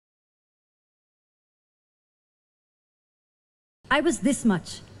I was this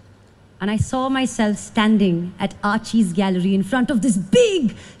much, and I saw myself standing at Archie's gallery in front of this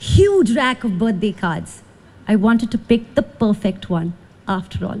big, huge rack of birthday cards. I wanted to pick the perfect one.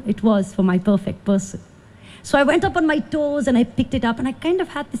 After all, it was for my perfect person. So I went up on my toes and I picked it up, and I kind of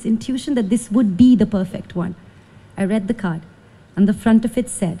had this intuition that this would be the perfect one. I read the card, and the front of it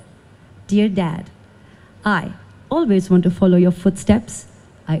said, "Dear Dad, I always want to follow your footsteps."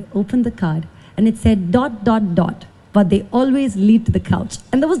 I opened the card, and it said ... but they always lead to the couch.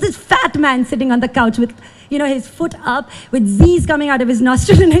 And there was this fat man sitting on the couch with, his foot up, with Z's coming out of his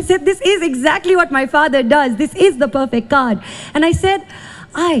nostril. And I said, this is exactly what my father does. This is the perfect card. And I said,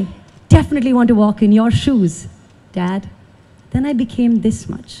 I definitely want to walk in your shoes, Dad. Then I became this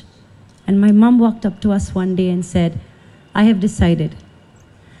much. And my mom walked up to us one day and said, I have decided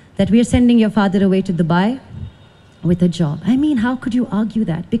that we are sending your father away to Dubai with a job. I mean, how could you argue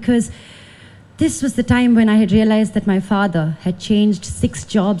that? Because this was the time when I had realized that my father had changed 6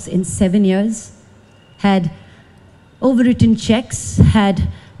 jobs in 7 years, had overwritten checks, had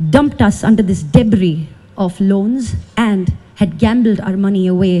dumped us under this debris of loans, and had gambled our money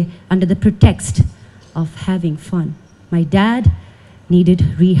away under the pretext of having fun. My dad needed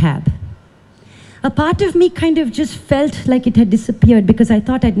rehab. A part of me kind of just felt like it had disappeared because I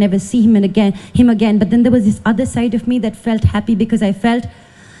thought I'd never see him again. But then there was this other side of me that felt happy because I felt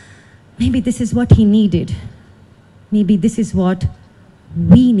maybe this is what he needed. Maybe this is what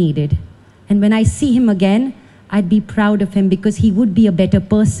we needed. And when I see him again, I'd be proud of him because he would be a better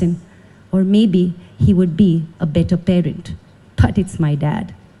person. Or maybe he would be a better parent. But it's my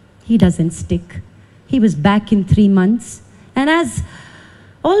dad. He doesn't stick. He was back in 3 months. And as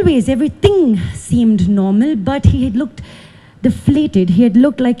always, everything seemed normal, but he had looked deflated. He had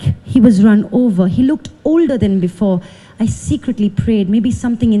looked like he was run over. He looked older than before. I secretly prayed maybe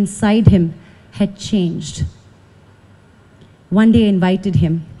something inside him had changed. One day I invited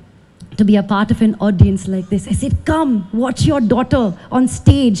him to be a part of an audience like this. I said, come, watch your daughter on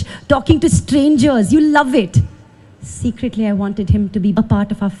stage, talking to strangers. You'll love it. Secretly, I wanted him to be a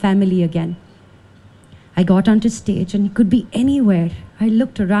part of our family again. I got onto stage, and he could be anywhere. I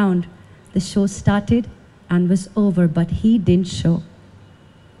looked around. The show started and was over, but he didn't show.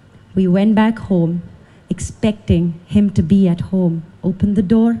 We went back home, expecting him to be at home. Opened the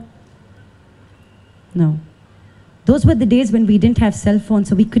door. No. Those were the days when we didn't have cell phones,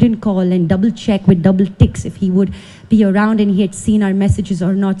 so we couldn't call and double check with double ticks if he would be around and he had seen our messages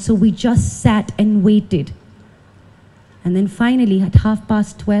or not. So we just sat and waited. And then finally, at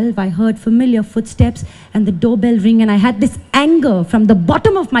 12:30, I heard familiar footsteps and the doorbell ring, and I had this anger from the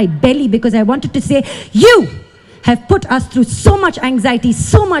bottom of my belly because I wanted to say, you have put us through so much anxiety,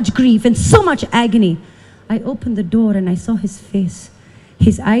 so much grief, and so much agony. I opened the door and I saw his face.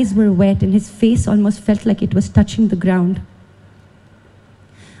 His eyes were wet and his face almost felt like it was touching the ground.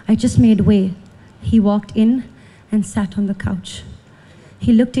 I just made way. He walked in and sat on the couch.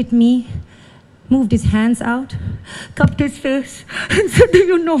 He looked at me, moved his hands out, cupped his face, and said, do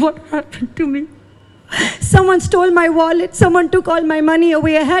you know what happened to me? Someone stole my wallet. Someone took all my money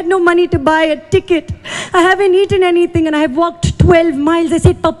away. I had no money to buy a ticket. I haven't eaten anything, and I have walked 12 miles. I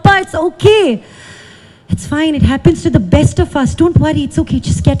said, Papa, it's okay. It's fine. It happens to the best of us. Don't worry. It's okay.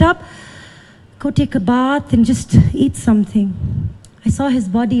 Just get up, go take a bath, and just eat something. I saw his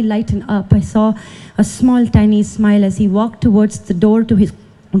body lighten up. I saw a small, tiny smile as he walked towards the door to his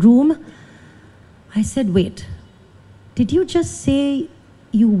room. I said, wait, did you just say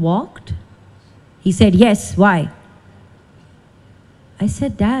you walked? He said, yes, why? I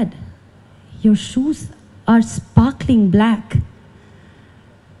said, Dad, your shoes are sparkling black,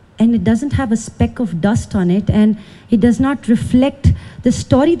 and it doesn't have a speck of dust on it, and it does not reflect the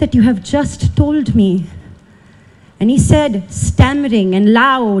story that you have just told me. And he said, stammering and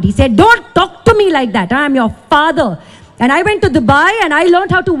loud, he said, don't talk to me like that. I am your father. And I went to Dubai and I learned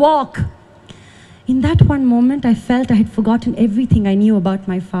how to walk. In that one moment, I felt I had forgotten everything I knew about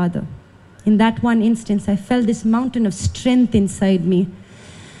my father. In that one instance, I felt this mountain of strength inside me.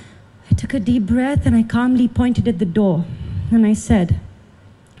 I took a deep breath and I calmly pointed at the door. And I said,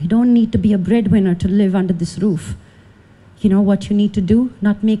 you don't need to be a breadwinner to live under this roof. You know what you need to do?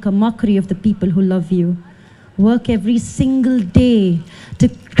 Not make a mockery of the people who love you. Work every single day to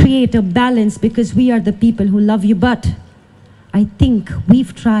create a balance because we are the people who love you. But I think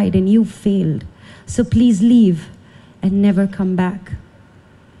we've tried and you've failed. So please leave and never come back.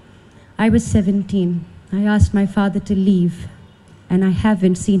 I was 17. I asked my father to leave, and I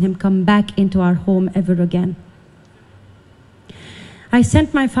haven't seen him come back into our home ever again. I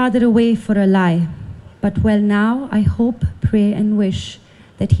sent my father away for a lie, but well, now I hope, pray, and wish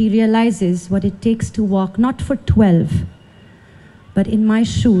that he realizes what it takes to walk not for 12, but in my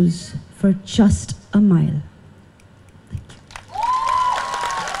shoes for just a mile.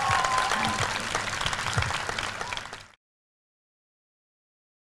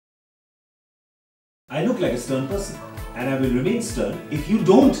 I look like a stern person, and I will remain stern if you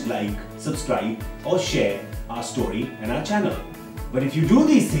don't like, subscribe or share our story and our channel. But if you do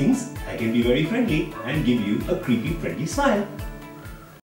these things, I can be very friendly and give you a creepy friendly smile.